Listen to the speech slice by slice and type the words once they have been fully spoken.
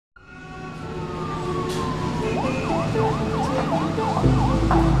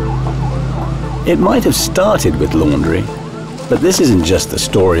It might have started with laundry, but this isn't just the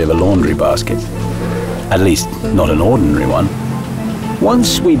story of a laundry basket. At least, not an ordinary one.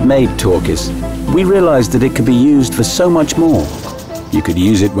 Once we'd made TORKIS, we realized that it could be used for so much more. You could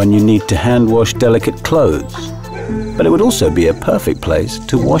use it when you need to hand wash delicate clothes, but it would also be a perfect place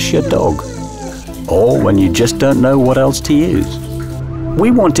to wash your dog, or when you just don't know what else to use.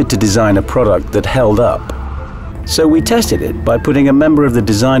 We wanted to design a product that held up, so we tested it by putting a member of the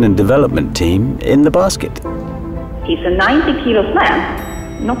design and development team in the basket. He's a 90-kilo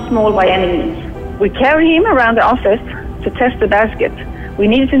man, not small by any means. We carry him around the office to test the basket. We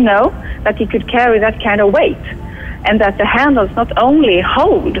needed to know that he could carry that kind of weight, and that the handles not only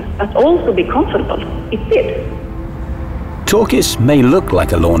hold, but also be comfortable. It did. TORKIS may look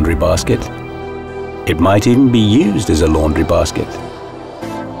like a laundry basket. It might even be used as a laundry basket.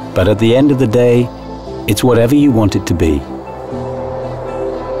 But at the end of the day, it's whatever you want it to be.